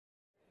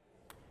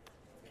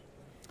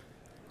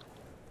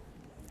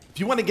If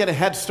you want to get a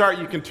head start,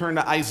 you can turn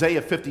to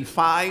Isaiah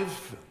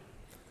 55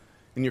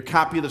 in your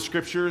copy of the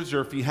scriptures,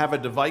 or if you have a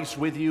device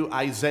with you,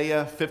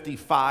 Isaiah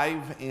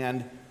 55.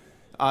 And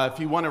if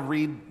you want to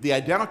read the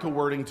identical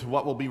wording to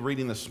what we'll be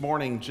reading this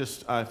morning,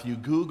 just if you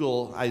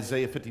Google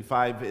Isaiah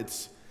 55,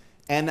 it's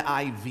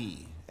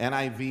NIV.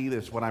 NIV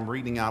is what I'm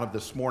reading out of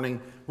this morning.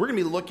 We're going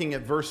to be looking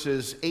at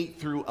verses 8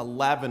 through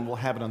 11. We'll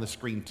have it on the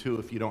screen too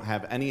if you don't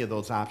have any of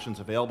those options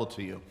available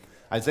to you.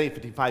 Isaiah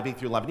 55, 8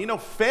 through 11. You know,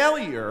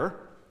 failure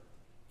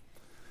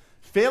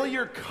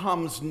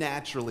comes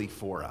naturally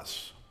for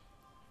us.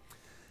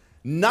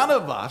 None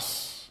of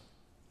us,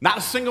 not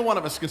a single one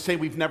of us, can say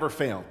we've never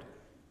failed.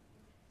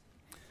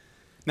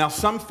 Now,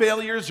 some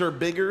failures are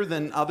bigger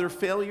than other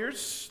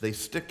failures. They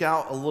stick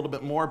out a little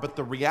bit more, but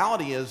the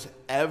reality is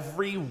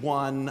every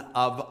one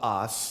of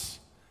us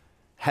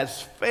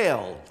has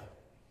failed.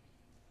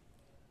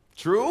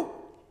 True?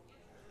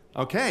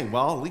 Okay,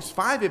 well, at least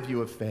 5 of you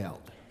have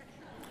failed.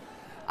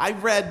 I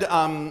read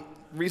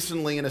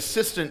recently an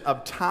assistant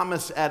of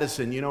Thomas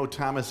Edison. You know who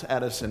Thomas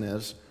Edison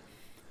is.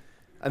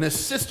 An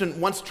assistant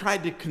once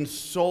tried to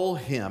console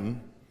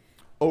him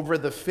over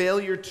the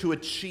failure to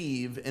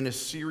achieve in a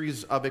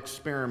series of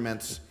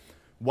experiments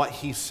what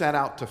he set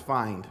out to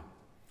find.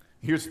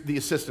 Here's the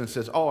assistant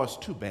says, "Oh, it's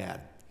too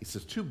bad." He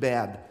says, "Too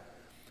bad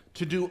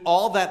to do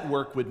all that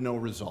work with no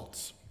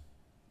results."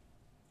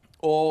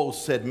 "Oh,"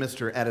 said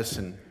Mr.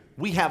 Edison,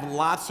 "we have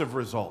lots of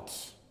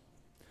results.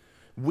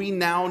 We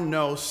now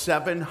know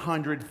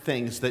 700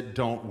 things that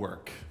don't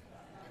work."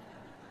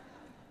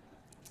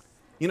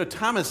 You know,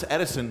 Thomas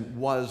Edison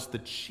was the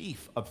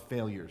chief of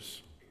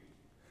failures.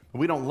 But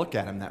we don't look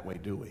at him that way,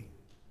 do we?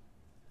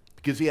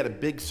 Because he had a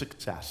big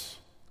success.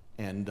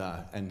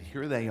 And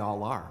here they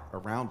all are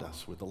around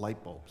us with the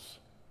light bulbs.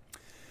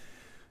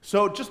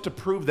 So just to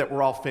prove that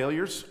we're all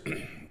failures,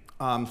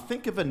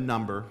 think of a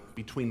number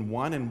between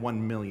 1 and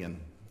 1 million,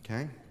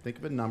 okay? Think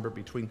of a number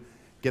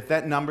get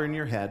that number in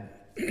your head.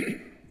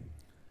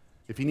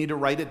 If you need to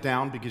write it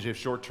down because you have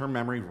short-term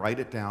memory, write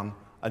it down.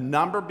 A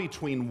number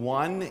between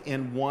 1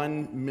 and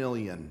 1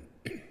 million.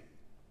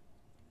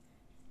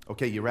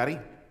 Okay, you ready?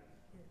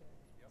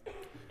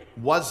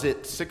 Was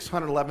it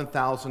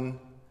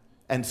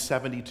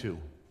 611,072?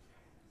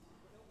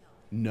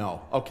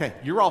 No. Okay,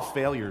 you're all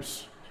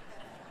failures.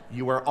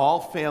 You are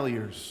all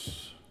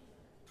failures.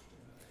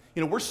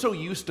 You know, we're so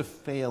used to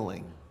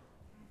failing.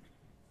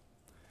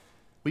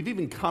 We've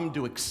even come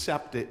to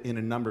accept it in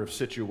a number of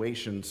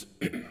situations.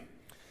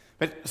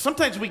 But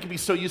sometimes we can be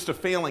so used to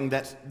failing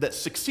that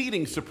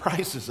succeeding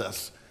surprises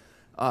us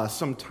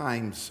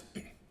sometimes.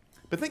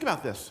 But think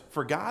about this.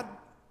 For God,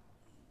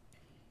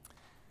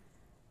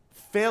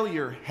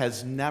 failure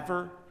has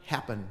never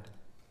happened.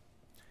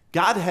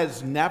 God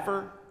has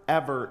never,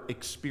 ever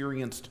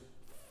experienced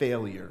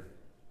failure.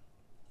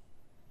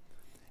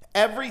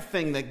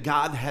 Everything that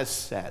God has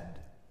said,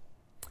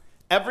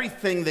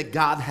 everything that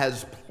God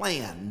has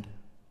planned,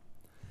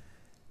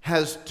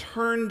 has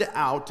turned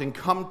out and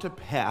come to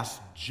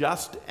pass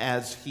just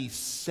as he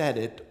said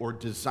it or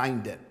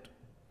designed it.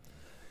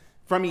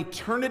 From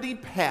eternity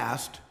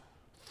past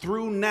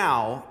through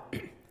now,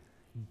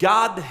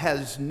 God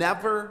has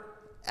never,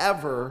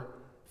 ever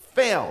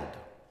failed.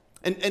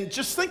 And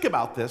just think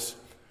about this.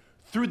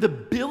 Through the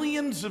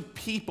billions of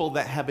people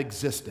that have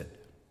existed,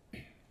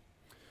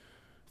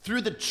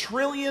 through the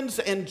trillions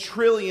and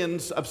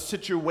trillions of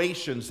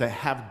situations that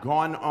have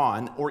gone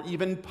on, or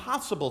even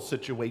possible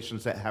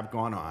situations that have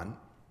gone on,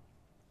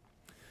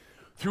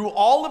 through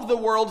all of the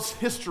world's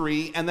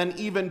history and then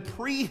even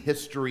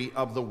prehistory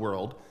of the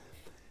world,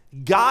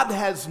 God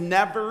has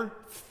never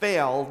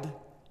failed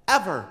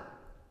ever.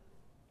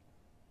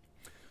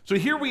 So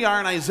here we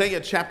are in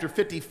Isaiah chapter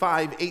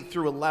 55, 8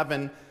 through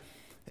 11,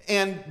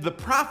 and the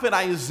prophet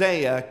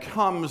Isaiah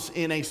comes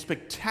in a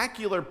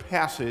spectacular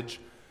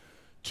passage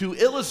to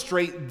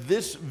illustrate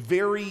this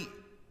very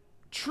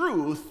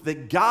truth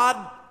that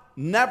God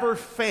never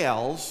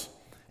fails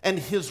and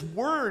his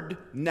word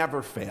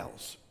never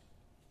fails.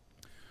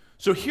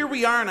 So here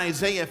we are in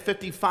Isaiah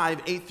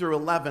 55, 8 through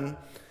 11,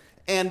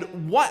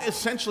 and what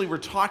essentially we're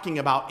talking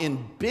about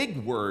in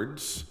big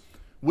words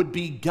would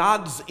be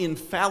God's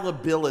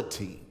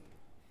infallibility,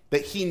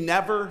 that he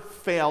never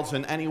fails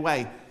in any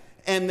way,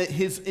 and that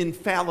his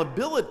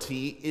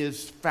infallibility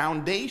is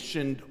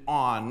foundationed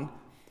on,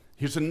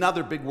 here's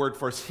another big word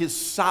for us, his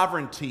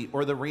sovereignty,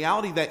 or the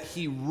reality that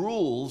he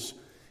rules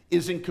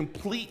is in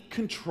complete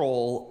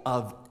control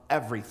of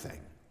everything.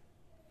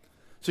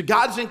 So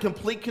God's in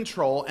complete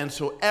control, and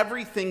so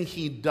everything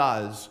he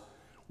does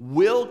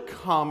will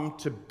come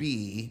to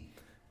be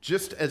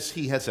just as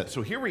he has said.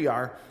 So here we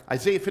are,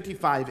 Isaiah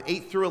 55,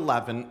 8 through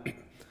 11,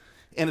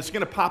 and it's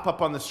going to pop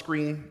up on the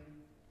screen.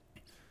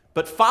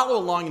 But follow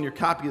along in your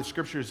copy of the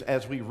scriptures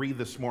as we read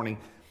this morning.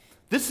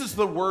 This is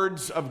the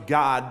words of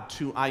God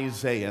to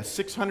Isaiah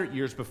 600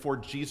 years before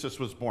Jesus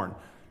was born.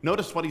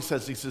 Notice what he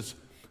says. He says,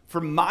 "For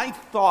my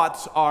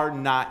thoughts are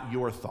not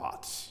your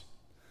thoughts,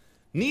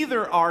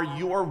 neither are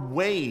your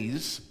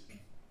ways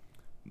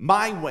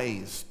my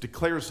ways,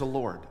 declares the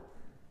Lord."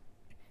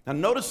 Now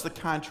notice the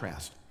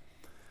contrast.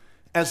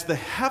 As the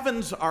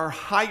heavens are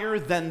higher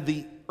than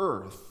the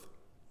earth,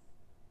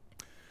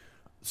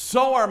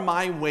 so are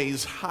my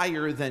ways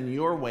higher than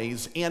your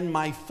ways, and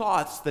my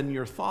thoughts than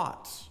your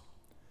thoughts.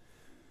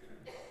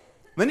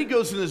 Then he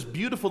goes in this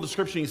beautiful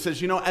description. He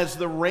says, as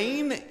the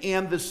rain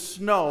and the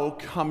snow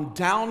come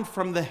down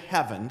from the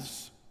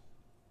heavens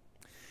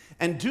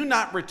and do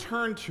not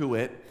return to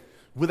it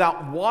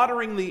without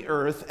watering the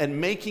earth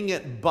and making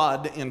it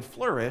bud and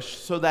flourish,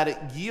 so that it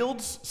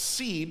yields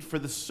seed for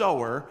the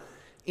sower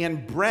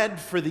and bread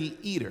for the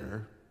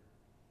eater,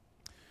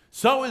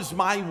 so is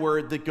my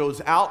word that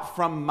goes out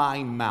from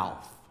my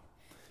mouth.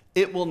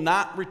 It will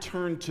not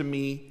return to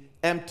me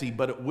empty,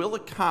 but it will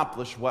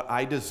accomplish what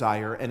I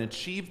desire and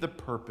achieve the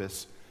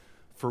purpose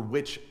for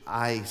which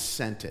I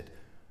sent it.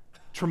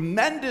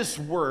 Tremendous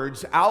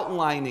words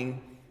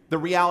outlining the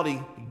reality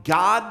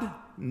God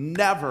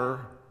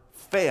never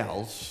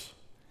fails,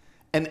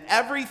 and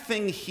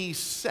everything he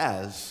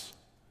says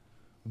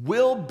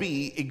will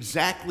be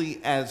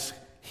exactly as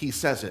he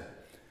says it.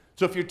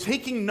 So if you're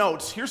taking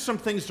notes, here's some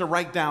things to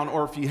write down,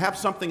 or if you have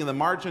something in the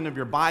margin of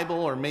your Bible,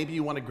 or maybe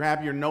you want to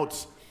grab your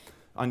notes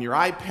on your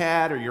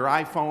iPad or your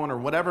iPhone or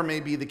whatever may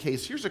be the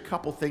case, here's a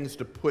couple things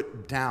to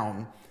put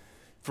down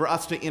for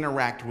us to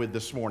interact with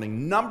this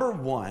morning. Number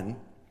one,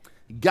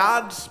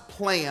 God's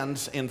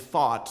plans and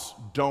thoughts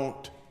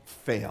don't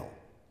fail.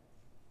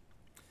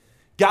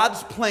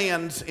 God's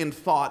plans and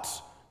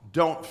thoughts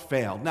don't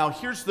fail. Now,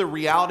 here's the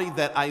reality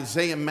that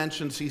Isaiah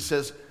mentions. He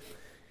says,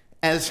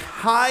 as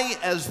high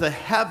as the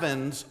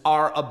heavens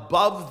are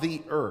above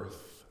the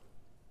earth.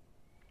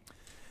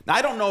 Now,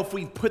 I don't know if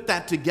we put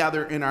that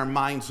together in our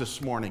minds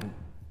this morning.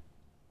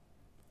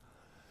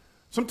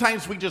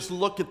 Sometimes we just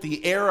look at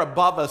the air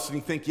above us and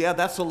you think, yeah,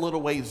 that's a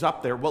little ways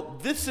up there. Well,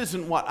 this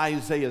isn't what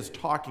Isaiah is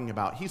talking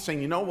about. He's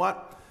saying, you know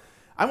what?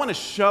 I want to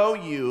show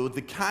you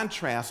the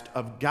contrast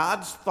of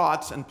God's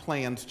thoughts and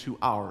plans to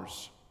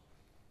ours.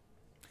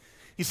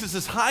 He says,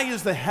 as high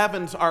as the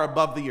heavens are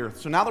above the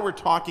earth. So now that we're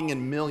talking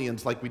in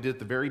millions like we did at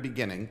the very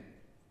beginning,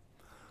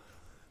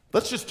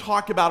 let's just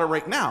talk about it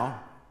right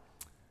now.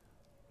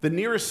 The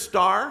nearest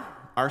star,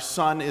 our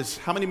sun, is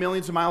how many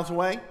millions of miles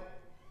away?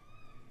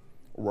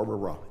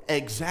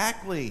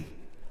 Exactly.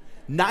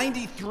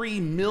 93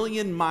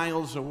 million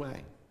miles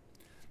away.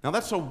 Now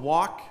that's a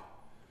walk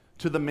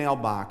to the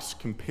mailbox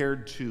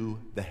compared to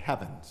the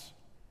heavens,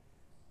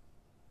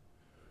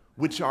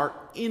 which are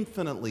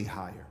infinitely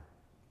higher.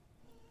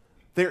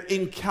 They're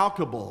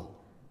incalculable.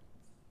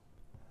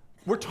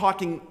 We're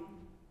talking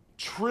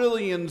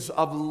trillions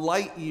of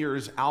light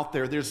years out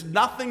there. There's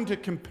nothing to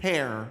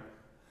compare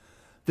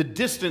the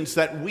distance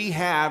that we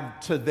have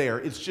to there.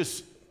 It's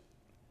just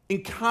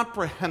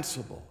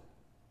incomprehensible.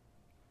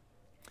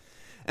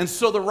 And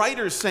so the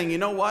writer is saying, you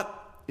know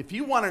what? If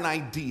you want an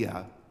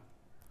idea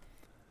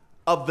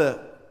of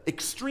the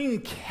extreme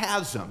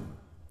chasm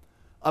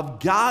of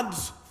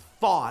God's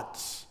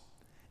thoughts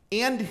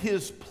and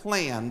his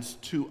plans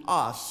to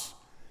us,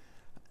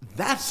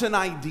 that's an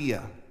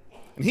idea.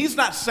 And he's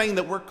not saying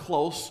that we're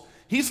close.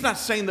 He's not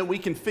saying that we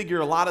can figure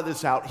a lot of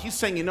this out. He's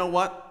saying, you know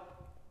what?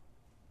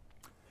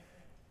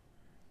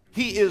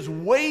 He is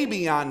way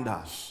beyond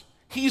us.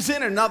 He's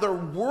in another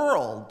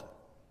world.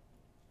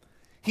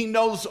 He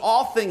knows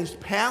all things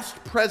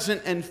past,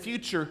 present, and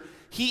future.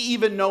 He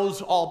even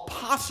knows all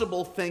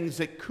possible things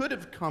that could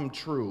have come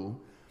true.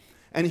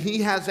 And he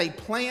has a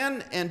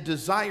plan and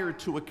desire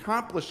to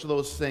accomplish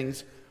those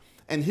things.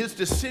 And his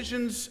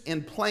decisions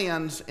and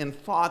plans and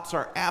thoughts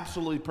are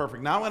absolutely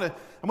perfect. Now I'm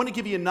going to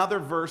give you another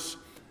verse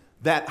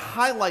that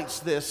highlights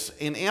this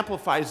and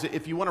amplifies it.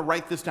 If you want to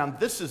write this down,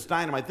 this is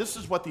dynamite. This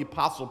is what the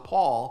Apostle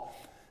Paul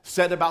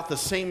said about the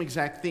same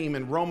exact theme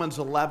in Romans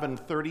 11,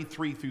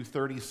 33 through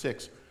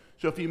 36.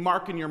 So if you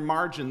mark in your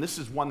margin, this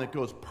is one that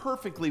goes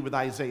perfectly with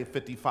Isaiah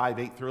 55,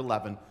 8 through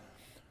 11.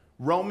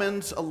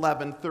 Romans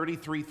 11,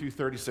 33 through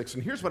 36.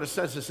 And here's what it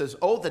says. It says,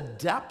 oh, the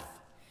depth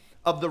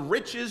of the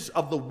riches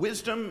of the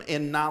wisdom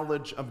and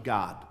knowledge of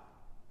God.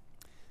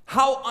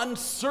 How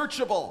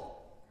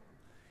unsearchable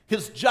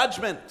his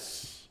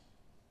judgments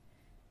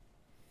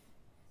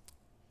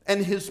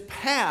and his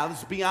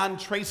paths beyond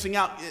tracing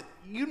out.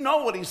 You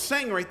know what he's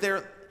saying right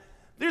there.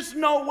 There's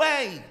no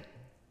way.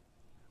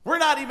 We're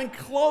not even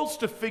close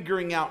to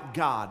figuring out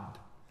God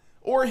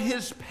or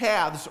his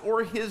paths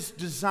or his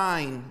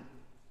design.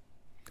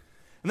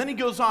 And then he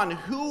goes on,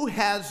 who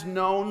has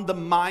known the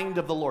mind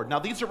of the Lord? Now,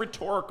 these are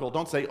rhetorical.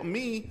 Don't say, oh,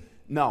 me.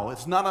 No,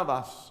 it's none of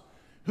us.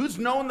 Who's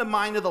known the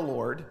mind of the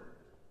Lord?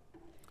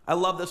 I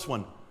love this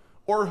one.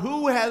 Or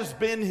who has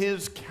been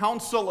his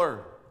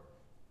counselor?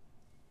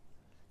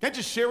 Can I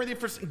just share with you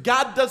for a second?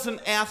 God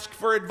doesn't ask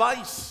for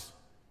advice.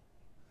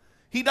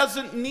 He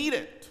doesn't need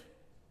it.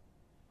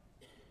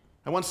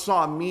 I once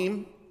saw a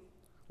meme,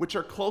 which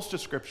are close to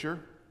Scripture.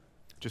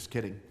 Just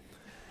kidding.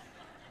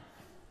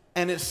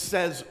 And it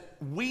says,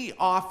 we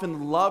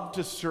often love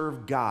to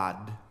serve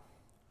God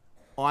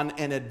on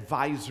an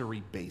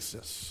advisory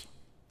basis.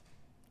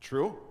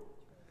 True?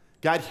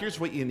 God, here's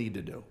what you need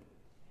to do.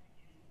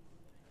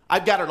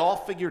 I've got it all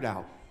figured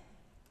out.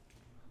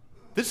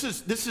 This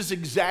is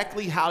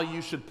exactly how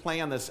you should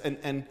plan this.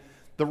 And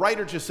the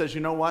writer just says,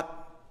 you know what?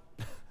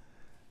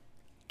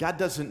 God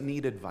doesn't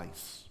need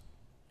advice.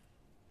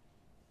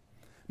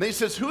 And he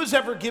says, who has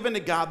ever given to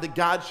God that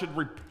God should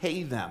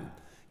repay them?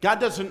 God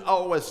doesn't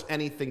owe us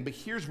anything, but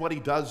here's what he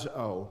does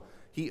owe.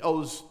 He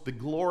owes the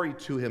glory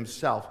to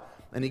himself.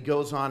 And he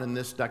goes on in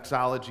this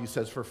doxology, he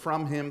says, for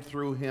from him,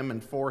 through him,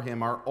 and for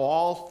him are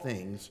all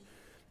things.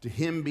 To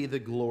him be the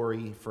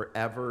glory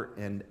forever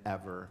and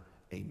ever.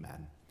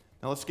 Amen.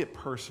 Now let's get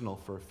personal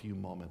for a few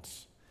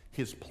moments.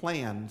 His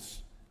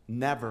plans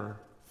never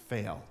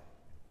fail.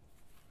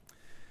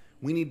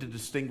 We need to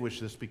distinguish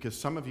this because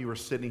some of you are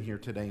sitting here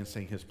today and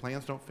saying, his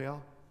plans don't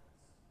fail?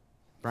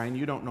 Brian,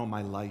 you don't know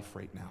my life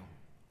right now.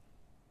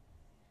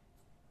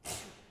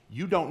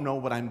 You don't know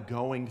what I'm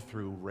going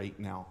through right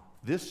now.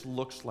 This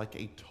looks like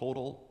a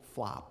total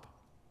flop.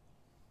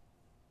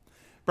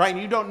 Brian,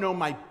 you don't know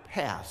my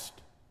past.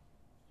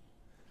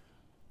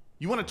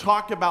 You want to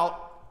talk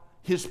about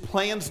his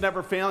plans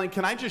never failing?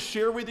 Can I just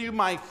share with you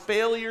my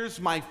failures,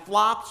 my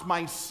flops,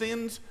 my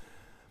sins,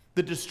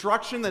 the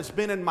destruction that's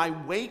been in my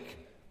wake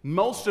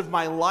most of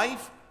my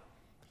life?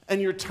 And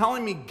you're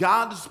telling me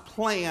God's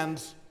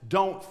plans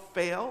don't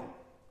fail?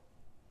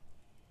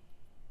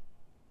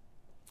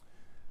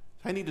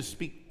 I need to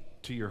speak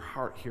to your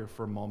heart here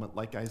for a moment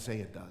like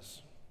Isaiah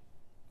does.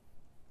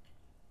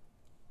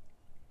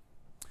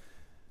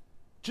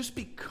 Just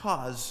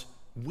because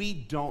we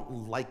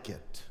don't like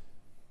it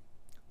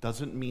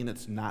doesn't mean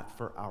it's not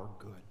for our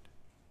good.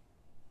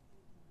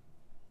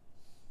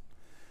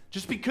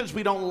 Just because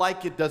we don't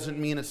like it doesn't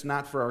mean it's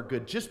not for our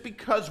good. Just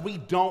because we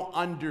don't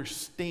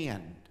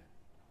understand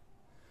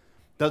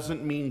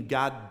doesn't mean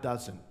God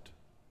doesn't.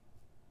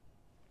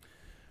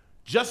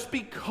 Just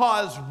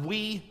because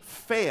we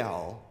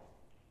fail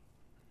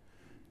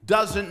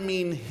doesn't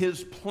mean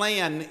his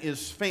plan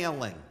is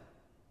failing.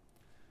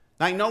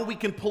 Now, I know we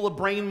can pull a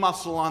brain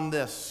muscle on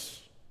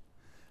this,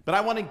 but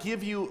I want to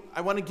give you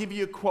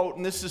a quote,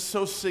 and this is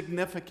so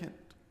significant.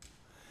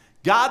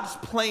 God's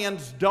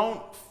plans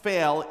don't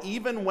fail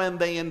even when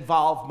they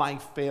involve my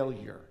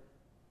failure.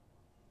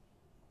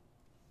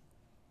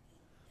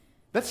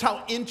 That's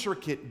how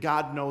intricate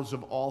God knows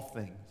of all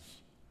things.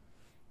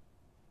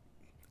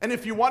 And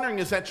if you're wondering,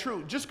 is that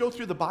true? Just go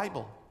through the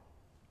Bible.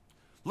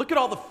 Look at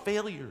all the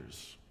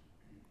failures.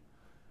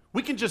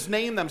 We can just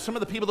name them. Some of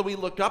the people that we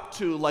look up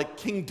to, like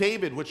King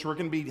David, which we're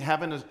going to be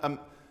having a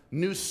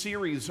new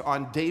series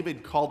on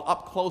David called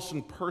Up Close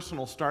and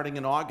Personal starting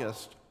in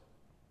August.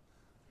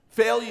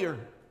 Failure.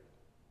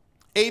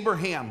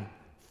 Abraham,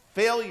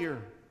 failure.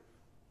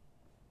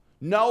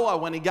 Noah,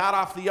 when he got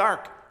off the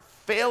ark,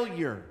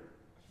 failure.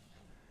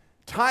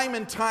 Time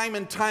and time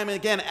and time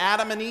again,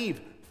 Adam and Eve,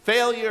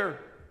 failure.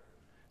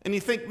 And you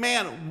think,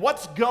 man,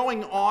 what's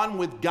going on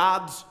with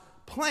God's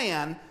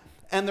plan?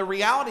 And the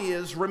reality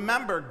is,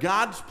 remember,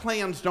 God's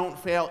plans don't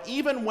fail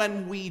even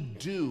when we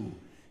do.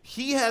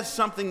 He has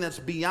something that's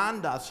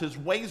beyond us. His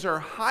ways are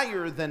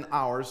higher than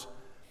ours,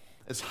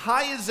 as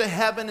high as the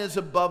heaven is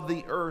above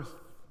the earth.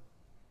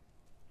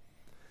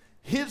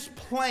 His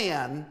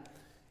plan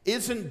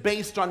isn't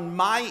based on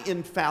my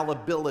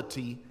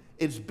infallibility.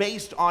 It's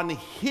based on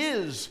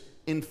his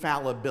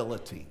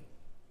infallibility.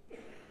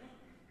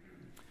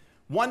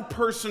 One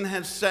person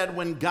has said,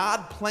 when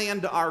God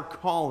planned our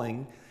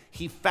calling,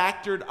 he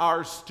factored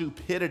our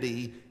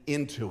stupidity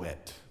into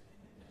it.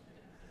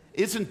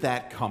 Isn't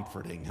that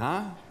comforting,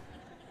 huh?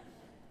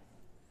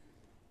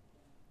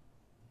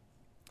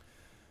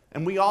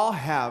 And we all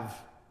have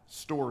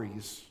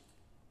stories.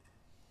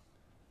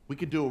 We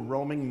could do a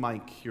roaming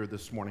mic here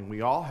this morning.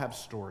 We all have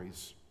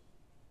stories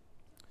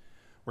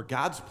where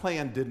God's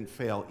plan didn't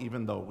fail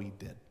even though we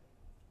did.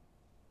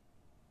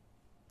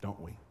 Don't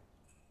we?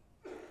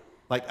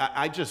 Like,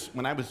 I just,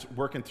 when I was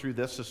working through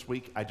this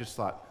week, I just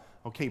thought,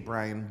 okay,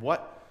 Brian,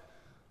 what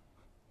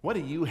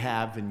do you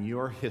have in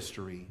your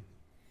history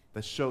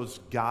that shows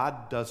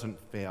God doesn't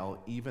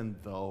fail even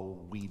though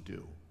we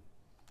do?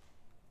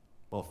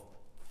 Well,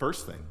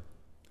 first thing,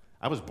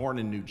 I was born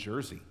in New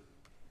Jersey.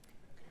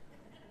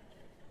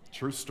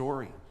 True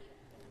story.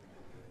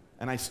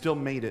 And I still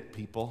made it,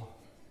 people.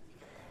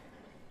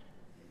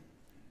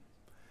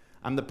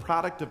 I'm the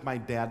product of my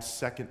dad's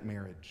second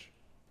marriage.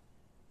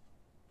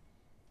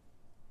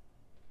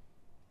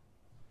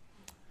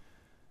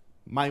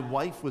 My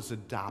wife was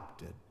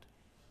adopted.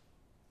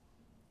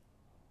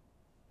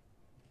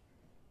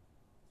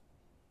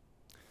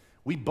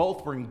 We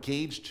both were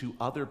engaged to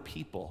other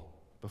people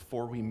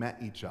before we met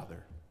each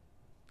other.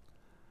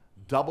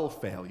 Double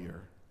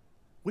failure,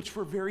 which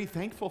we're very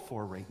thankful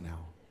for right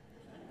now.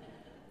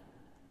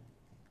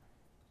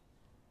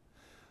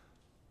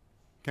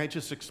 Can I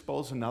just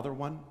expose another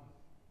one?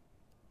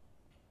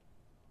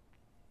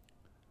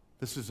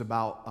 This is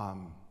about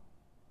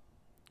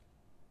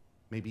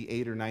maybe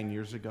 8 or 9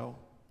 years ago.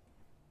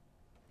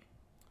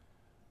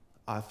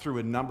 Through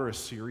a number of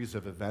series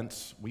of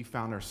events, we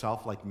found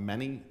ourselves, like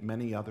many,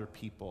 many other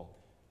people,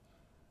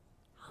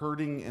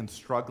 hurting and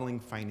struggling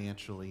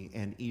financially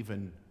and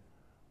even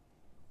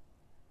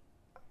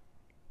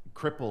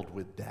crippled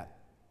with debt.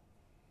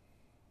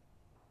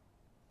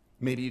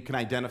 Maybe you can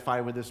identify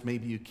with this,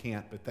 maybe you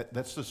can't, but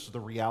that's just the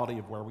reality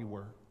of where we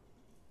were.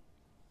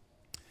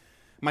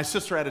 My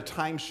sister had a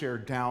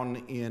timeshare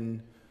down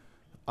in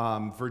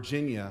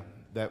Virginia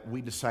that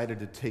we decided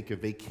to take a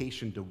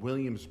vacation to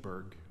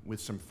Williamsburg with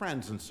some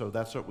friends, and so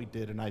that's what we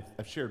did, and I've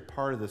shared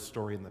part of this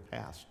story in the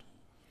past.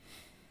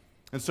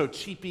 And so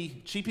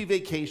cheapy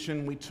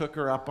vacation, we took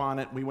her up on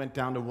it. We went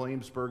down to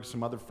Williamsburg.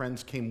 Some other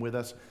friends came with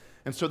us.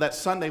 And so that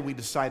Sunday we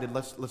decided,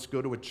 let's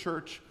go to a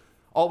church.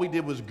 All we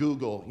did was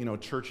Google,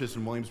 churches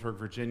in Williamsburg,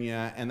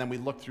 Virginia, and then we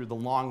looked through the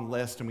long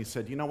list and we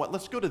said, you know what,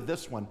 let's go to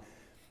this one.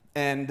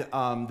 And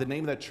the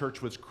name of that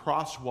church was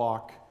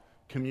Crosswalk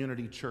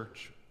Community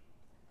Church.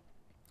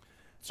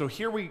 So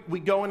here we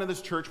go into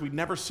this church. We've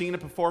never seen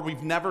it before.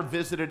 We've never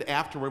visited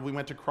afterward. We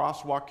went to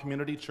Crosswalk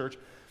Community Church.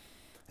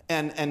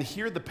 And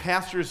here the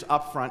pastor's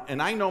up front,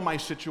 and I know my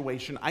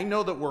situation. I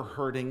know that we're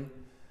hurting.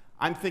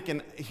 I'm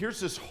thinking, here's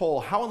this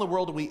hole. How in the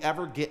world do we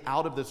ever get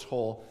out of this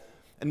hole?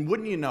 And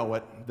wouldn't you know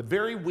it, the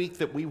very week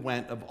that we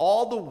went, of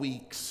all the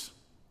weeks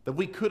that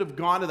we could have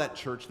gone to that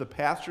church, the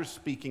pastor's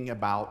speaking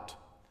about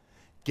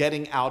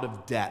getting out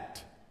of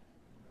debt.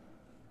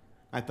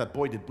 I thought,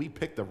 boy, did we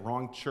pick the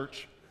wrong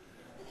church?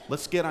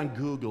 Let's get on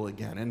Google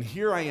again. And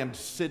here I am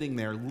sitting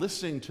there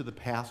listening to the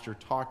pastor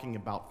talking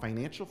about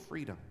financial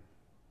freedom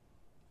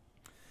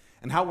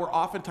and how we're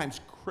oftentimes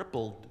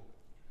crippled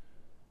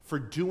for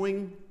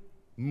doing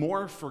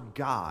more for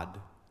God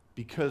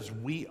because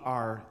we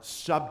are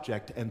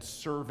subject and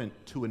servant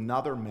to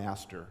another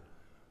master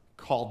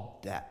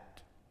called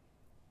debt.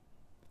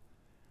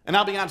 And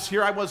I'll be honest,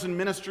 here I was in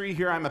ministry,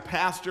 here I'm a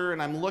pastor,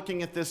 and I'm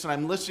looking at this and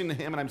I'm listening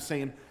to him and I'm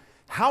saying,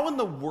 how in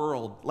the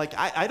world,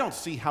 I don't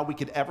see how we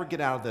could ever get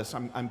out of this.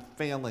 I'm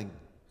failing.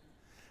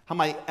 How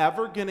am I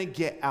ever going to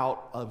get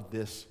out of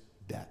this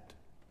debt?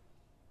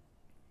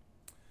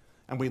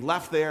 And we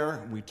left there,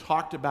 and we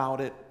talked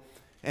about it,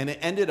 and it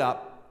ended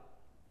up,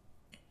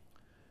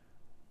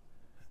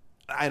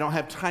 I don't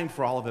have time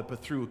for all of it,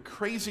 but through a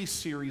crazy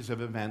series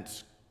of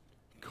events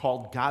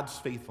called God's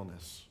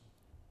faithfulness.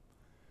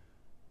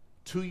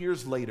 2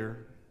 years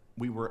later,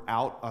 we were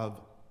out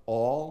of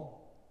all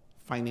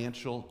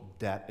financial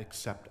debt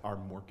except our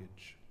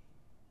mortgage.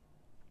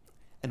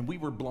 And we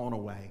were blown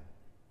away.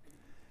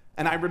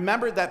 And I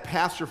remembered that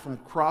pastor from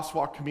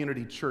Crosswalk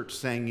Community Church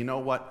saying, you know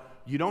what?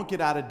 You don't get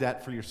out of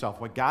debt for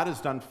yourself. What God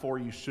has done for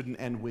you shouldn't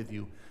end with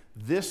you.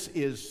 This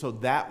is so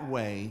that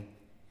way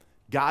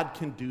God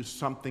can do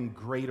something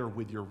greater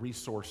with your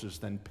resources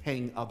than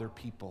paying other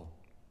people.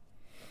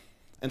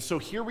 And so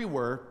here we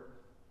were.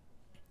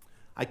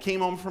 I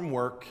came home from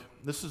work.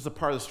 This is the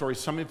part of the story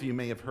some of you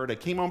may have heard. I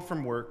came home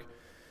from work,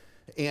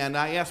 and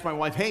I asked my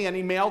wife, hey,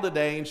 any mail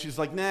today? And she's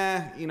like,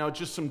 nah,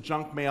 just some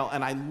junk mail.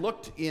 And I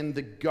looked in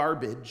the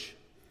garbage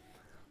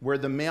where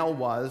the mail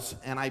was,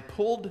 and I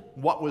pulled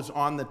what was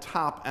on the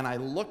top, and I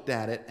looked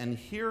at it, and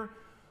here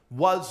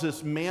was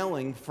this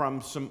mailing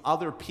from some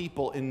other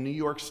people in New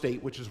York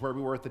State, which is where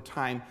we were at the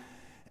time,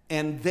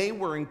 and they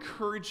were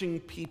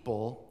encouraging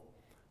people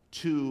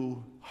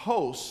to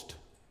host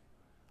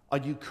a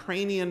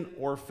Ukrainian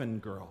orphan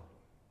girl.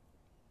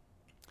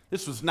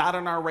 This was not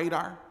on our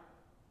radar.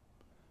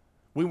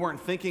 We weren't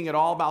thinking at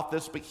all about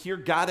this, but here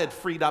God had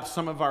freed up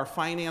some of our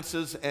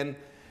finances, and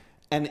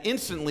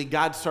instantly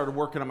God started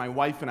working on my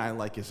wife and I,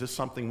 like, is this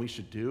something we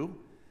should do?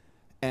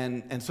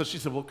 And so she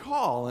said, well,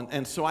 call.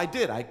 And so I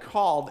did. I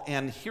called,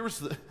 and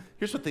here's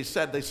what they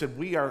said. They said,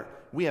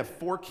 we have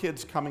 4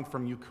 kids coming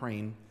from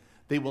Ukraine.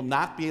 They will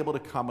not be able to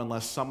come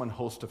unless someone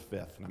hosts a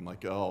 5th. And I'm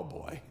like, oh,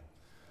 boy.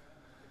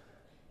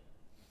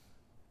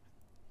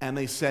 And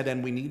they said,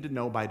 and we need to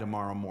know by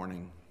tomorrow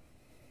morning.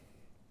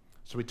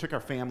 So we took our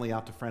family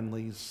out to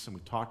Friendly's, and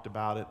we talked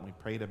about it, and we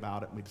prayed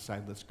about it, and we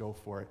decided, let's go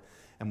for it.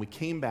 And we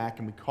came back,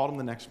 and we called them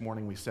the next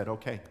morning. We said,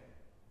 okay,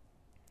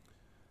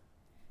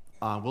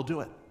 we'll do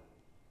it.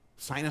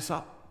 Sign us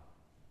up.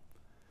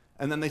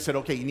 And then they said,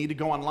 okay, you need to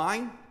go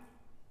online.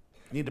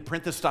 You need to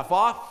print this stuff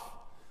off.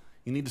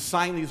 You need to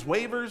sign these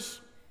waivers.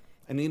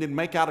 And you need to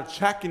make out a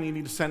check, and you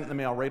need to send it in the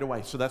mail right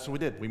away. So that's what we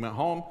did. We went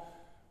home.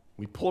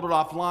 We pulled it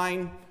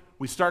offline.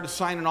 We started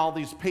signing all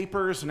these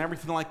papers and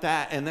everything like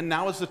that. And then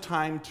now is the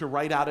time to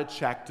write out a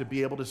check to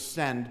be able to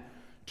send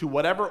to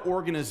whatever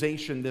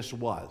organization this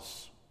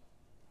was.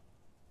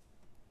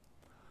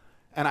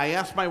 And I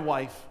asked my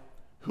wife,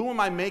 who am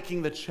I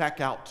making the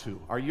check out to?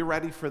 Are you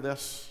ready for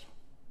this?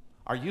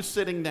 Are you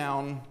sitting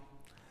down?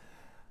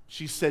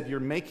 She said,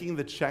 you're making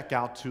the check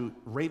out to,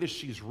 right as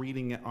she's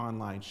reading it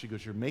online, she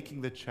goes, you're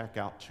making the check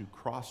out to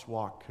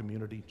Crosswalk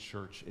Community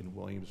Church in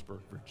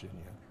Williamsburg,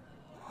 Virginia.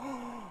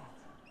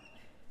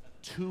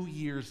 2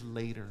 years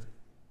later,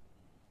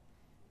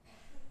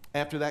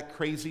 after that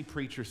crazy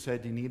preacher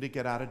said, you need to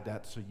get out of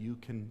debt so you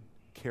can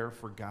care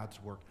for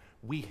God's work,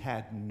 we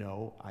had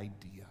no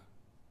idea.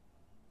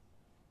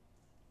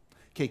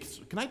 Okay,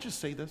 so can I just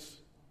say this?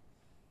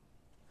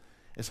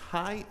 As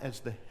high as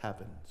the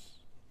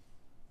heavens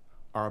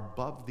are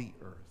above the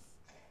earth,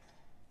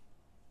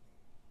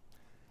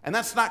 and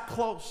that's not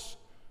close,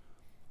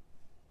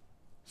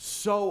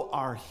 so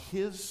are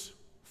his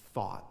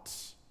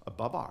thoughts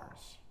above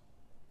ours.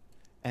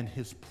 and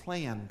his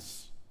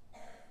plans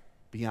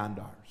beyond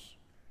ours.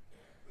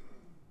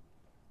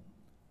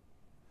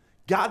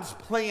 God's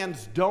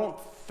plans don't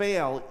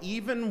fail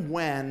even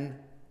when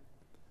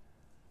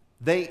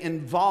they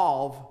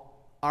involve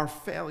our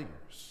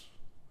failures.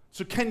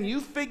 So can you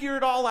figure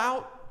it all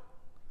out?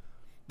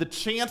 The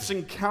chance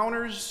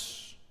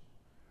encounters,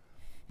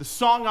 the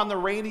song on the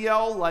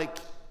radio like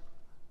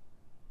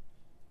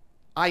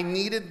I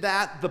needed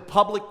that, the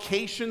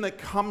publication that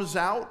comes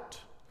out,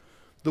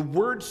 the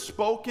words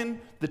spoken,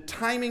 the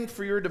timing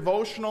for your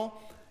devotional,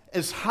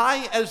 as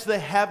high as the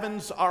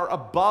heavens are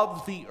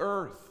above the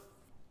earth,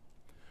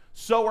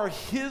 so are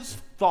his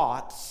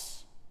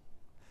thoughts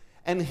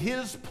and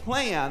his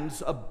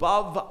plans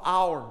above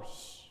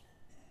ours.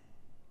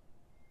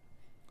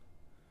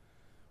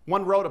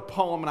 One wrote a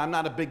poem, and I'm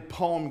not a big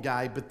poem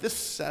guy, but this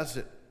says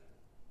it.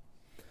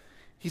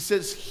 He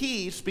says,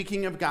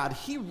 speaking of God,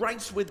 he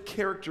writes with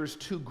characters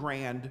too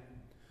grand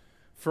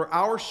for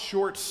our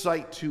short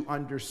sight to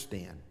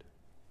understand.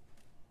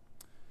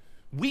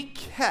 We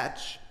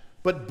catch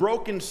but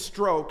broken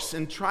strokes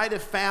and try to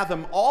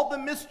fathom all the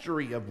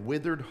mystery of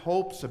withered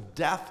hopes, of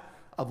death,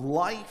 of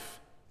life,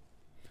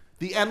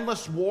 the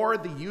endless war,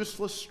 the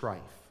useless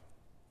strife.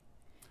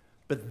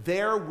 But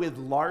there with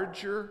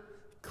larger,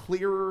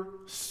 clearer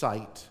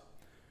sight,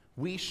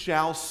 we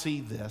shall see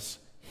this,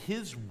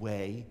 his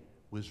way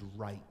was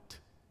right.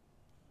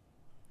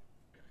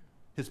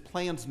 His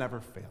plans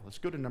never fail. Let's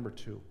go to number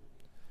 2.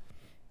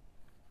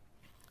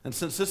 And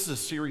since this is a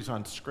series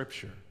on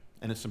Scripture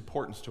and its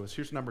importance to us,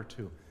 here's number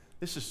 2.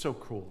 This is so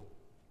cool.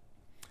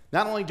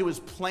 Not only do his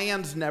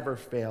plans never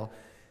fail,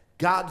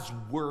 God's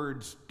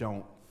words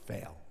don't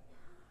fail.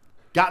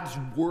 God's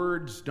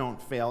words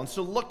don't fail. And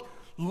so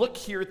look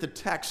here at the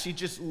text. He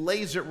just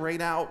lays it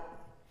right out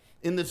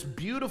in this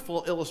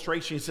beautiful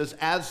illustration. He says,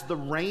 as the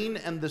rain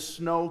and the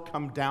snow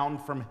come down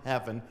from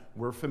heaven,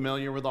 we're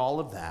familiar with all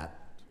of that,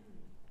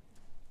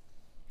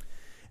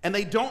 and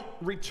they don't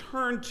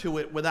return to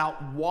it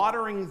without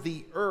watering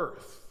the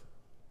earth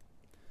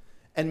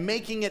and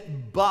making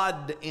it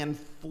bud and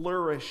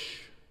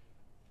flourish.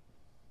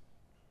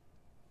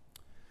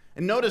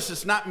 And notice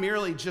it's not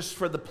merely just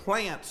for the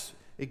plants.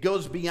 It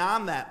goes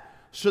beyond that,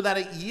 so that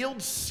it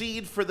yields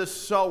seed for the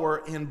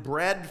sower and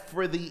bread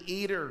for the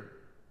eater.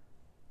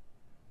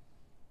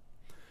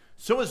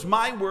 So is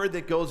my word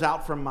that goes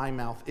out from my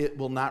mouth. It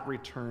will not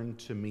return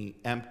to me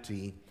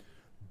empty,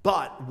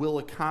 but will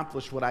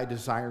accomplish what I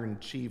desire and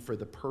achieve for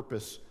the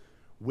purpose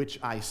which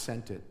I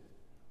sent it.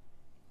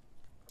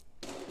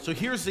 So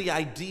here's the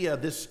idea,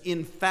 this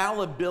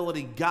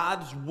infallibility.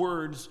 God's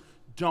words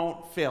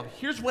don't fail.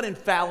 Here's what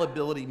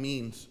infallibility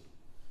means.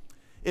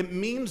 It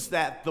means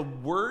that the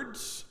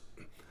words,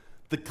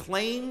 the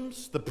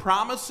claims, the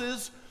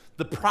promises,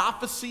 the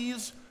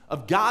prophecies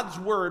of God's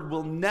word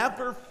will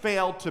never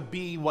fail to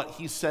be what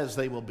he says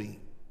they will be.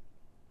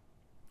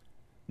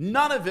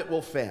 None of it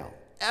will fail.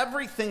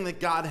 Everything that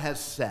God has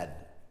said,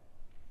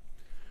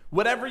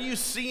 whatever you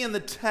see in the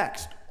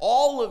text,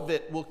 all of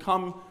it will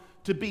come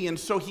to be. And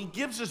so he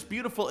gives this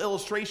beautiful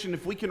illustration.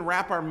 If we can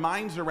wrap our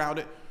minds around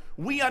it,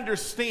 we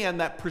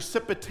understand that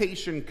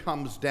precipitation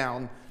comes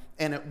down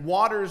and it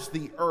waters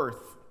the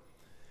earth.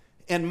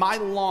 And my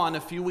lawn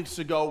a few weeks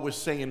ago was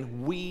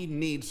saying, we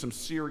need some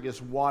serious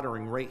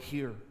watering right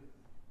here.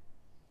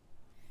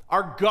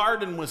 Our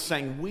garden was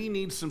saying, we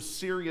need some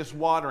serious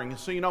watering. And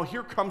so,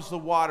 here comes the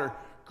water.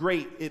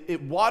 Great,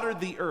 it watered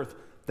the earth.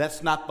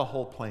 That's not the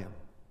whole plan.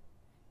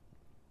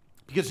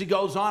 Because he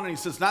goes on and he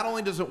says, not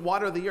only does it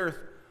water the earth,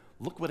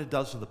 look what it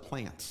does to the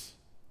plants.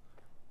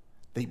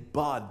 They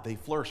bud, they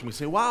flourish. And we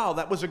say, wow,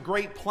 that was a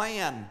great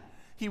plan.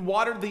 He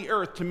watered the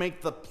earth to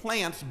make the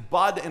plants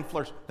bud and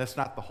flourish. That's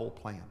not the whole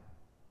plan.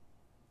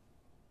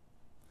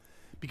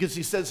 Because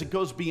he says it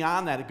goes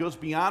beyond that. It goes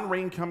beyond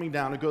rain coming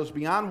down. It goes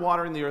beyond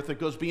watering the earth. It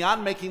goes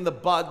beyond making the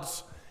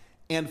buds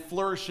and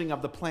flourishing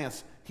of the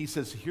plants. He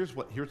says, here's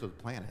what the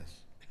plan is.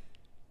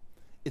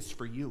 It's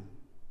for you.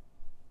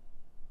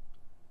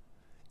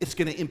 It's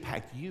going to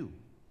impact you.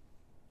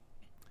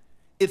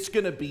 It's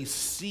going to be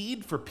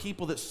seed for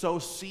people that sow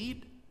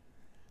seed.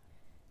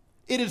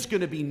 It is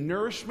going to be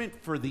nourishment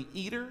for the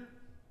eater.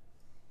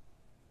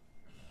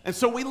 And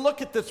so we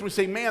look at this and we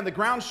say, man, the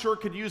ground sure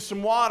could use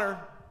some water.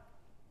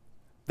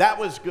 That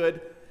was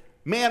good.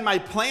 Man, my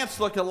plants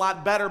look a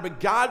lot better, but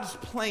God's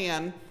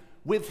plan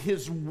with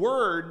his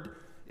word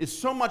is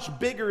so much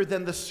bigger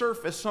than the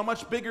surface, so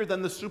much bigger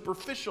than the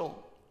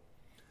superficial.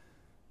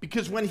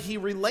 Because when he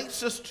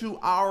relates us to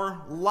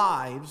our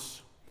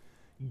lives,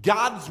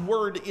 God's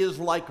word is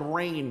like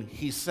rain,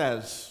 he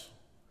says.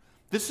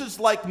 This is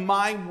like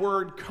my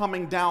word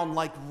coming down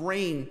like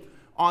rain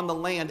on the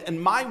land.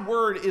 And my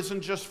word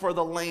isn't just for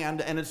the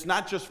land, and it's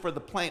not just for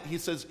the plant. He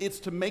says it's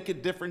to make a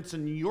difference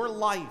in your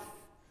life.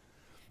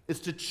 It's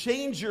to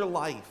change your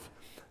life.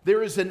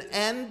 There is an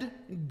end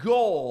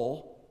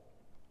goal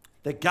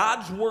that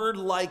God's word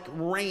like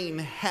rain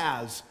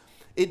has.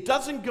 It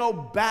doesn't go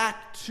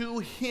back to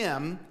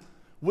him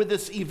with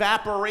this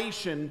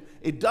evaporation.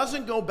 It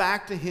doesn't go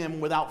back to him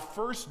without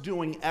first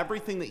doing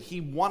everything that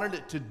he wanted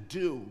it to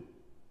do.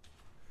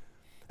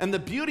 And the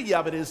beauty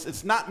of it is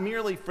it's not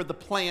merely for the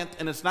plant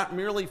and it's not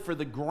merely for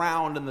the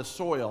ground and the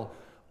soil.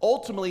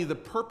 Ultimately, the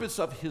purpose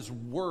of his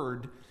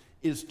word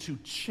is to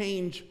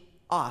change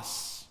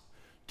us,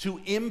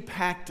 to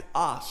impact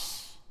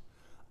us.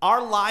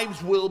 Our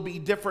lives will be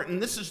different,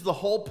 and this is the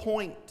whole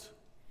point.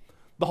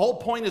 The whole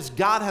point is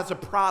God has a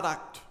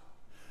product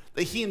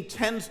that he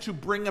intends to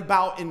bring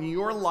about in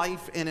your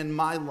life and in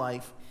my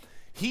life.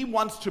 He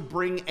wants to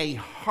bring a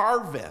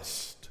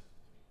harvest.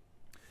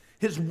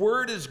 His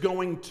word is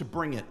going to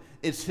bring it.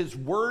 It's his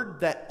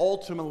word that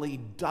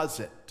ultimately does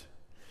it.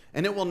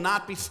 And it will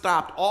not be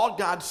stopped. All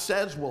God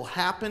says will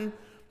happen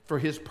for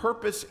his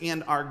purpose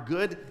and our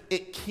good.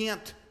 It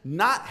can't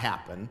not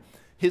happen.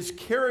 His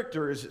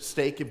character is at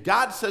stake. If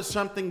God says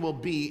something will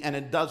be and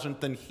it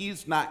doesn't, then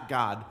he's not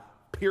God,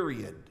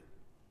 period.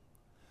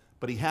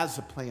 But he has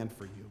a plan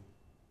for you.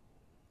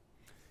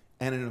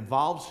 And it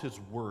involves his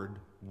word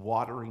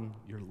watering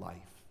your life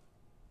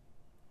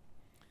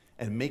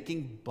and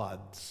making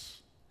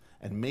buds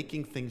and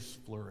making things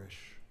flourish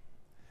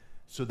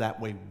so that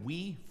way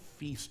we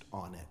feast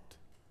on it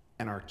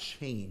and are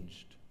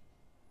changed.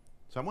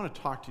 So I want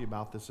to talk to you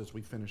about this as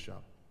we finish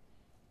up.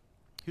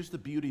 Here's the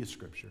beauty of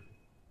Scripture.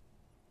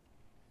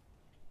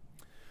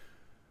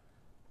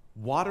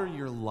 Water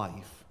your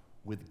life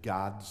with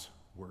God's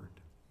word.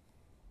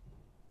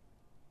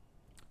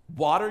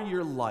 Water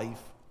your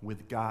life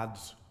with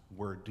God's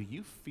word. Do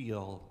you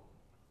feel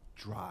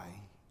dry,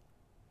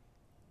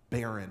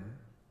 barren?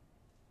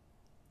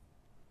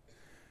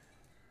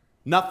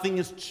 Nothing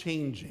is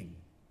changing.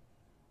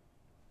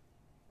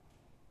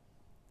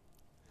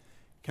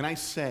 Can I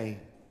say,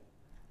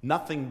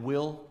 nothing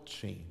will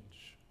change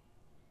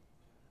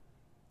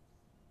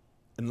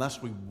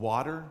unless we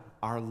water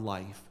our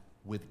life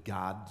with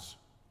God's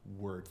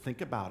word.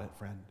 Think about it,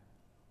 friend.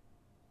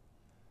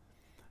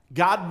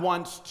 God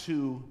wants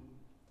to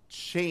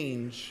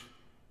change,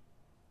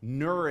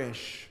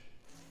 nourish,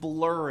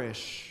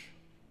 flourish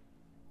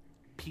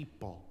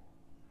people.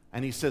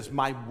 And he says,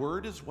 my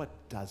word is what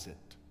does it.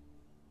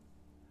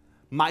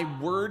 My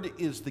word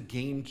is the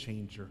game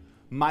changer.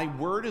 My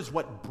word is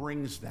what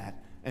brings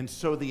that. And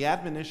so the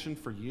admonition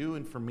for you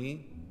and for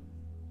me,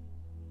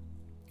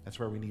 that's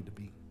where we need to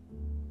be.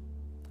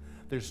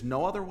 There's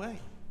no other way.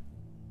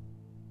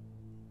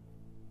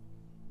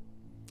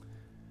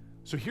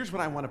 So here's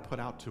what I want to put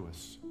out to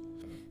us.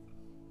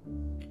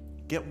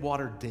 Get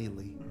water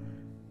daily.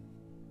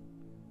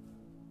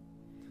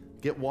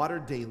 Get water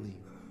daily.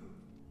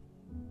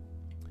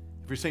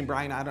 If you're saying,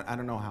 Brian, I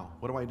don't know how.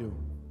 What do I do?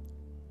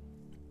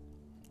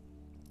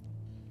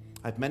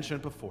 I've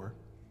mentioned it before.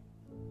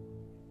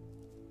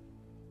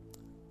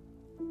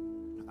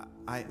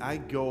 I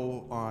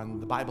go on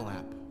the Bible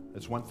app.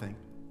 That's one thing.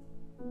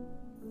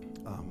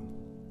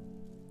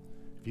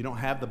 If you don't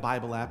have the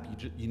Bible app,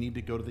 you need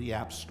to go to the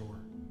App Store.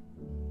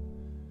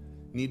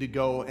 You need to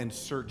go and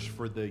search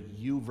for the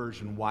U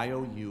version,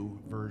 Y-O-U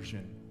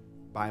version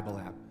Bible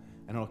app,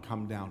 and it'll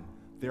come down.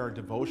 There are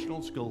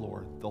devotionals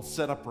galore. They'll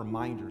set up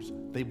reminders.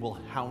 They will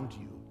hound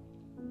you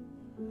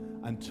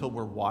until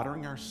we're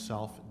watering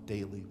ourselves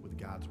daily with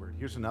God's word.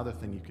 Here's another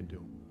thing you can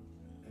do.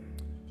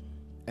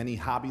 Any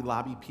Hobby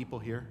Lobby people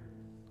here?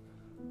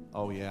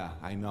 Oh yeah,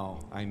 I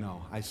know.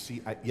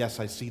 Yes,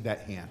 I see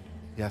that hand.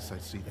 Yes, I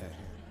see that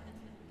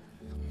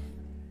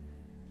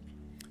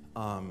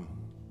hand.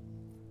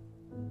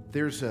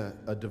 There's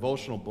a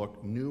devotional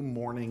book, New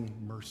Morning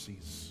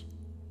Mercies.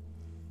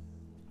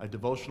 A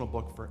devotional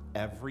book for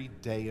every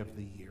day of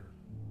the year.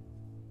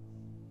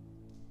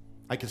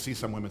 I can see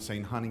some women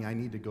saying, honey, I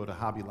need to go to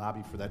Hobby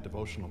Lobby for that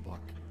devotional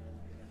book.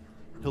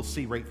 He'll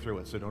see right through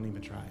it, so don't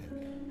even try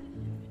it.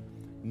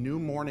 New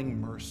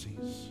Morning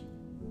Mercies.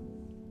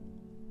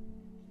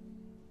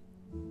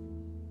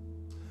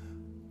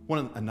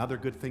 Another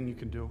good thing you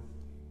can do,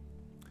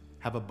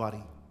 have a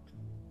buddy.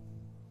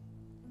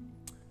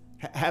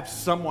 Have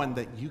someone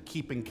that you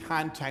keep in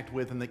contact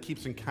with and that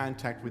keeps in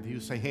contact with you.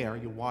 Say, hey, are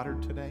you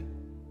watered today?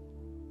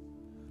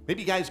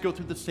 Maybe you guys go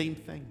through the same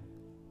thing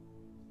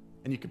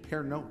and you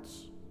compare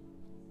notes.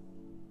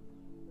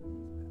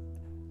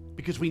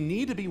 Because we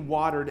need to be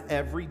watered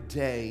every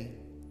day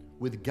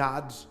with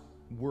God's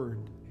word.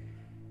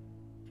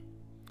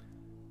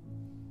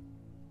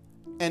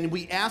 And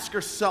we ask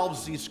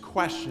ourselves these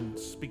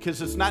questions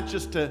because it's not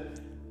just to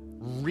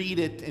read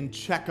it and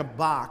check a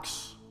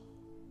box.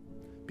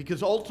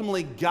 Because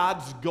ultimately,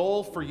 God's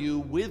goal for you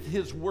with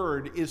his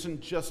word isn't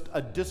just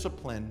a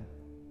discipline.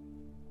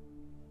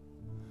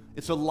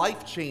 It's a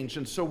life change.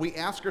 And so we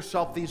ask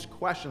ourselves these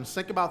questions.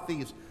 Think about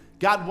these.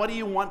 God, what do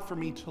you want for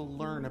me to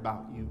learn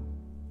about you?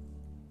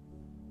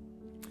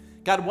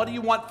 God, what do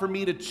you want for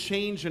me to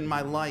change in my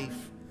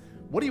life?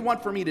 What do you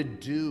want for me to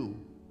do?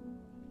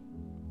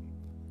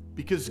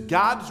 Because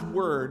God's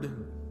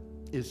word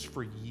is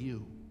for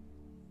you,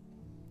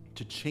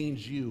 to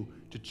change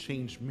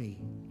me.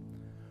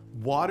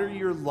 Water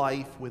your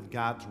life with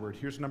God's word.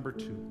 Here's number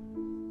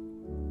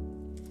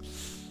 2.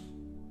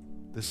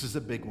 This is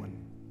a big one.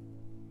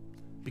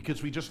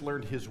 Because we just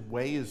learned his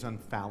way is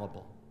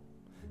infallible.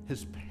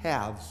 His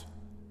paths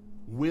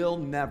will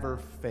never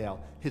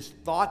fail. His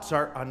thoughts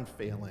are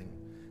unfailing.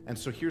 And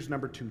so here's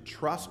number 2,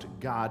 trust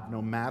God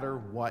no matter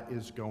what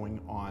is going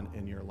on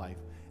in your life.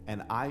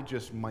 And I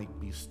just might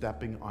be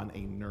stepping on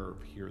a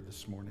nerve here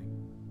this morning.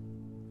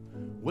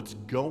 What's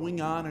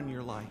going on in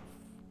your life?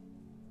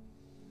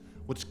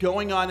 What's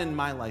going on in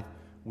my life?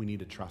 We need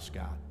to trust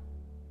God.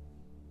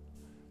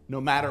 No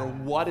matter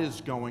what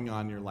is going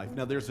on in your life.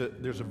 Now there's a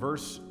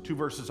verse, 2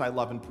 verses I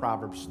love in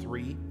Proverbs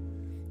 3.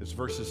 There's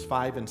verses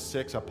 5 and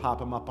 6. I'll pop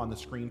them up on the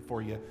screen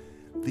for you.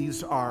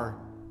 These are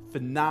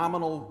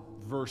phenomenal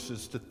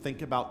verses to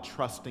think about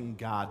trusting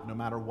God no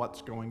matter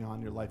what's going on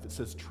in your life. It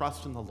says,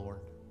 trust in the Lord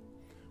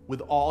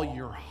with all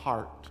your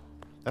heart.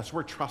 That's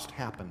where trust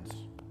happens.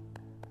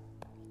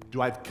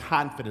 Do I have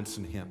confidence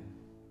in Him?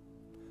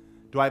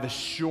 Do I have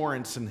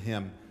assurance in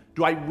Him?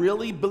 Do I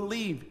really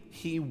believe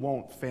He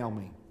won't fail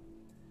me?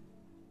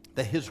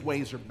 That His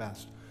ways are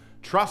best.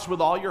 Trust with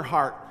all your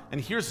heart.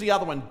 And here's the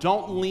other one.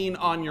 Don't lean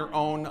on your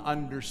own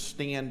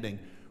understanding.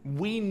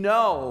 We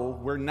know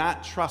we're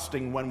not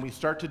trusting when we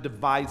start to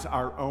devise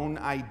our own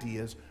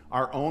ideas,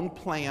 our own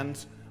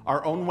plans,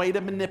 our own way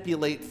to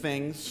manipulate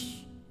things.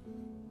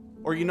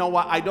 Or you know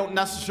what, I don't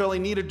necessarily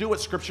need to do what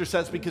Scripture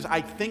says because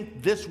I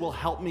think this will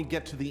help me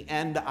get to the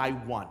end I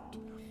want.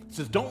 It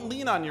says, don't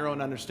lean on your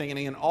own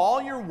understanding. In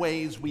all your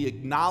ways, we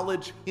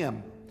acknowledge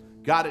Him.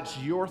 God, it's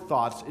your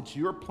thoughts, it's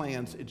your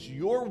plans, it's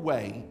your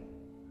way,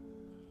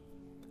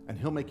 and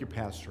He'll make your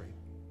path straight.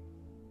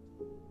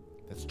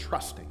 That's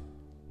trusting.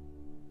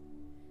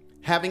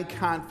 Having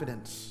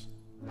confidence.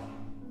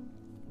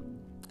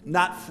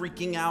 Not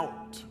freaking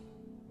out.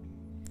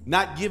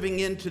 Not giving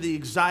in to the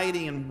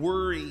anxiety and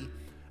worry.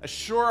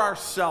 Assure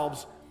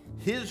ourselves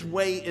His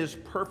way is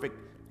perfect.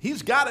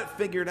 He's got it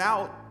figured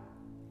out.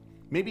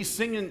 Maybe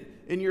singing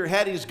in your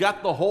head, He's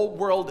got the whole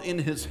world in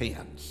His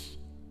hands.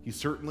 He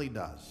certainly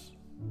does.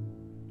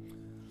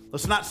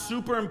 Let's not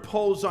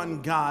superimpose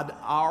on God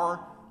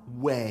our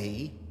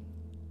way,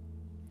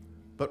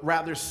 but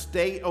rather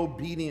stay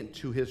obedient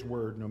to His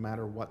word no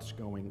matter what's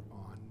going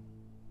on.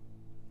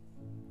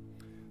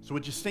 So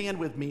would you stand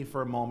with me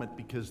for a moment,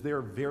 because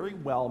there very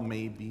well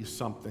may be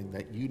something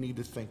that you need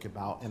to think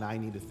about and I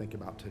need to think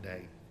about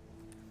today.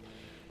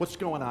 What's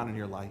going on in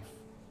your life?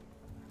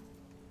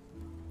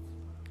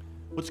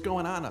 What's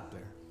going on up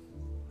there?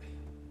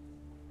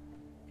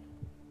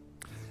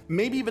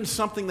 Maybe even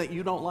something that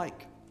you don't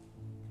like.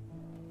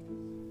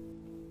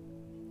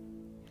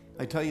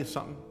 I tell you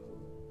something.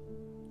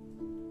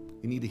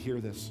 You need to hear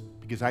this,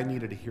 because I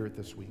needed to hear it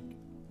this week.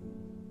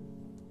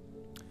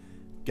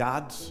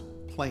 God's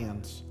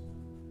plans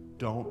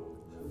don't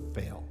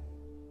fail,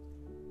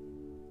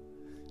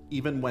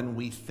 even when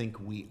we think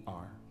we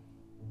are.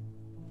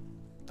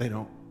 They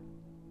don't.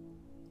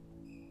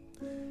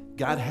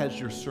 God has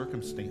your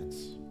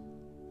circumstance,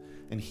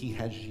 and He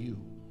has you,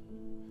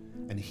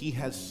 and He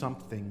has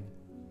something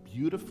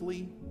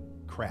beautifully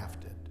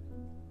crafted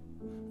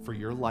for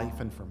your life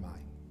and for mine.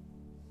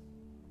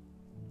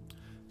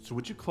 So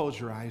would you close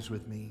your eyes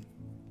with me?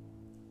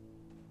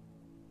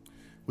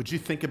 Would you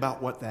think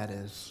about what that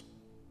is?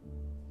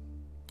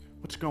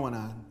 What's going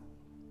on?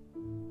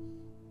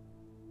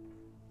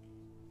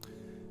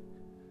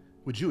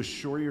 Would you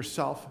assure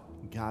yourself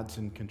God's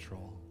in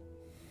control?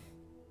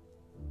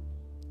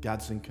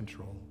 God's in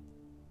control.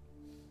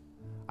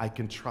 I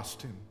can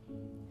trust Him.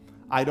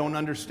 I don't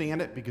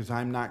understand it because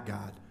I'm not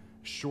God.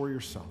 Assure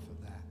yourself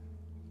of that.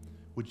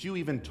 Would you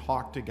even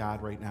talk to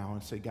God right now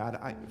and say, God,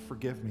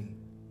 forgive me.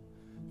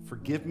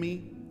 Forgive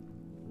me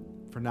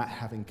for not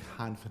having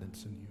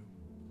confidence in You.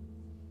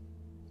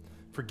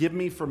 Forgive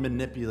me for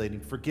manipulating.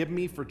 Forgive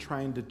me for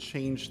trying to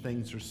change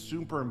things or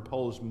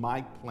superimpose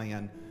my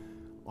plan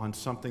on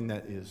something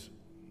that is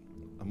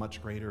a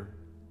much greater,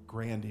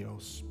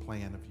 grandiose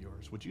plan of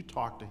Yours. Would you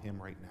talk to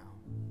Him right now?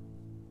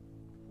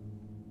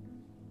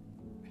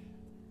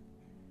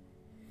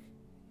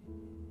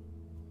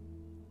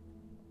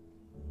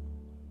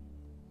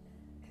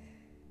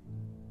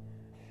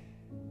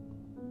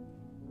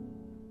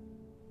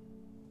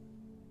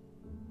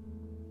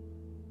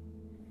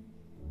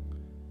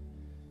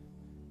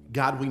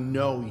 God, we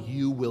know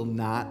You will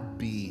not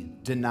be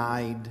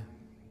denied.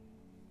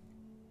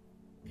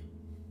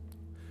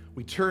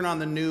 We turn on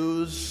the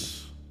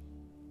news.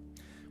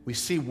 We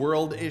see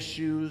world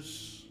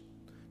issues,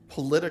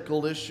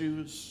 political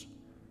issues,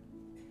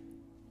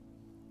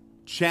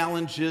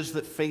 challenges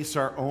that face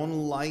our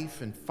own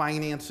life and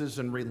finances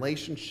and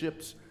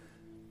relationships.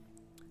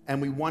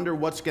 And we wonder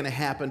what's going to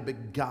happen.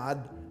 But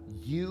God,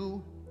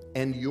 You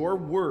and Your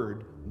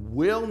word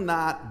will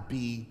not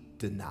be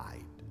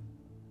denied.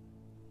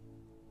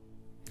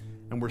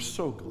 And we're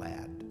so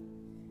glad.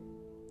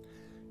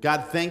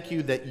 God, thank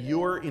You that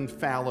Your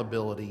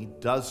infallibility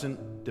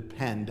doesn't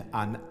depend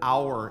on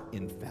our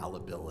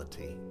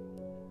infallibility.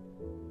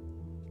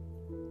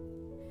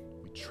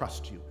 We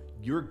trust You.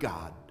 You're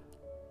God.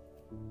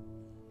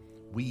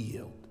 We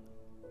yield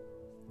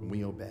and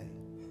we obey.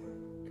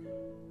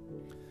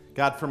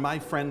 God, for my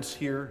friends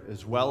here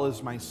as well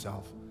as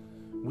myself,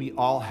 we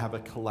all have a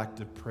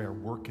collective prayer.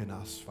 Work in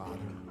us, Father.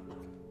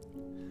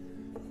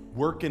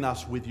 Work in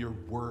us with your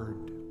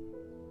word.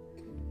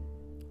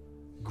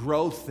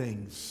 Grow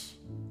things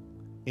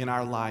in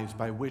our lives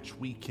by which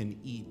we can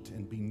eat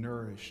and be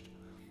nourished.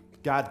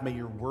 God, may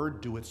your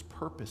word do its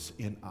purpose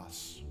in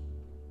us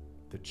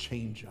to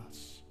change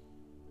us.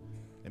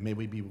 And may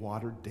we be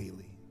watered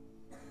daily.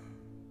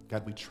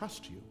 God, we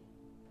trust you.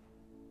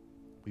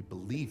 We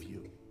believe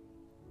you.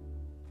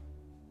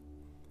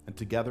 And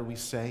together we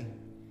say,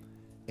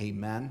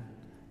 amen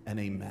and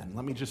amen.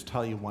 Let me just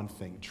tell you one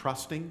thing.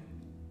 Trusting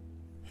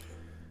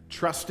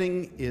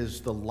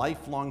is the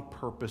lifelong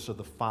purpose of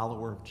the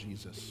follower of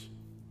Jesus.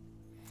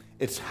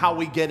 It's how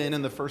we get in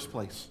the first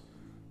place.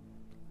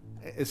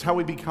 It's how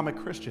we become a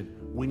Christian.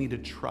 We need to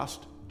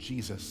trust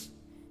Jesus,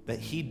 that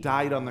he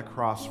died on the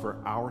cross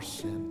for our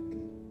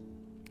sin.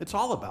 It's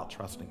all about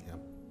trusting him.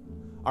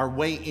 Our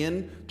way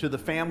in to the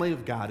family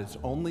of God is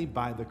only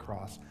by the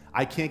cross.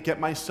 I can't get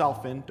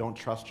myself in. Don't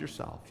trust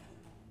yourself.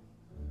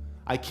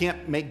 I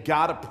can't make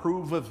God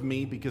approve of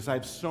me because I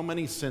have so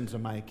many sins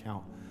in my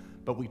account.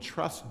 But we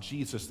trust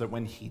Jesus that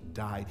when he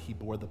died, he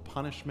bore the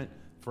punishment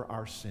for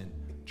our sin.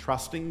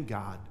 Trusting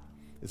God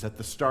is at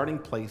the starting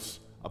place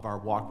of our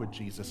walk with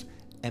Jesus,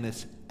 and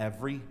it's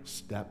every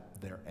step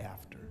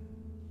thereafter.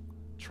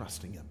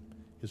 Trusting him.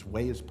 His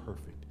way is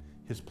perfect.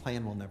 His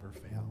plan will never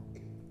fail.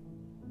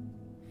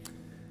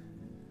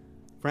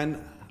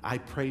 Friend, I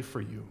pray for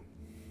you,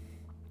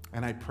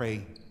 and I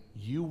pray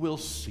you will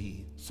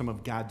see some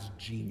of God's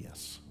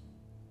genius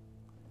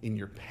in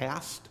your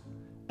past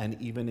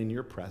and even in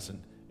your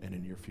present and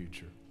in your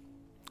future.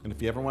 And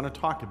if you ever want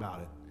to talk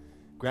about it,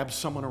 grab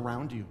someone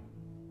around you,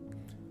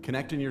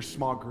 connect in your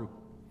small group,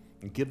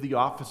 and give the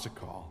office a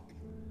call.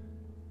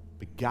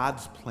 But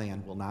God's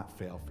plan will not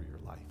fail for your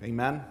life.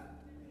 Amen?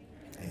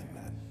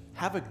 Amen.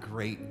 Have a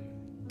great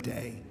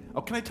day.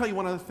 Oh, can I tell you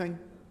one other thing?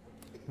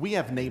 We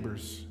have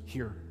neighbors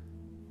here.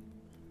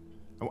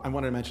 I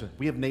wanted to mention it.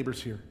 We have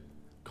neighbors here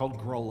called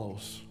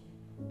Grolos.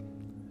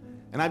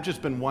 And I've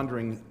just been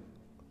wondering,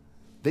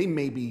 they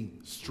may be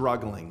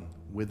struggling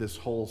with this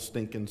whole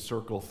stinking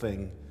circle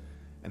thing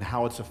and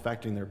how it's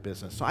affecting their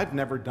business. So I've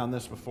never done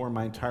this before in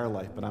my entire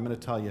life, but I'm going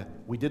to tell you,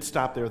 we did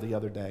stop there the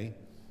other day,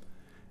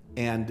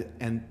 and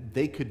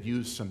they could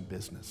use some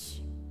business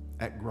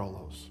at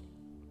Grolos.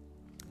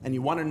 And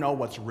you want to know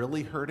what's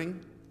really hurting?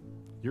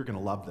 You're going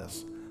to love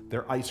this.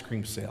 Their ice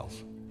cream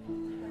sales.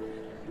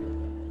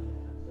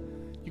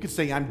 You could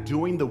say, I'm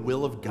doing the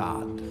will of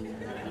God.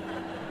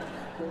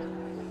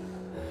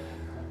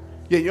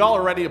 Yeah, you all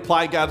already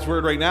apply God's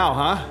word right now,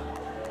 huh?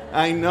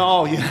 I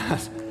know,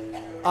 yes.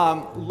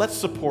 Let's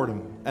support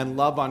them and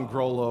love on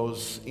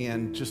Grolos,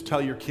 and just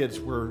tell your kids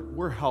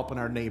we're helping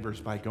our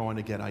neighbors by going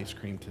to get ice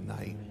cream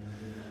tonight.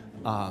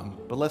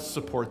 But let's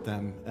support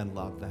them and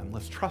love them.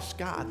 Let's trust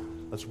God.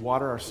 Let's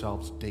water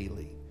ourselves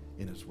daily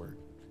in his word.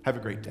 Have a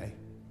great day.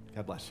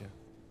 God bless you.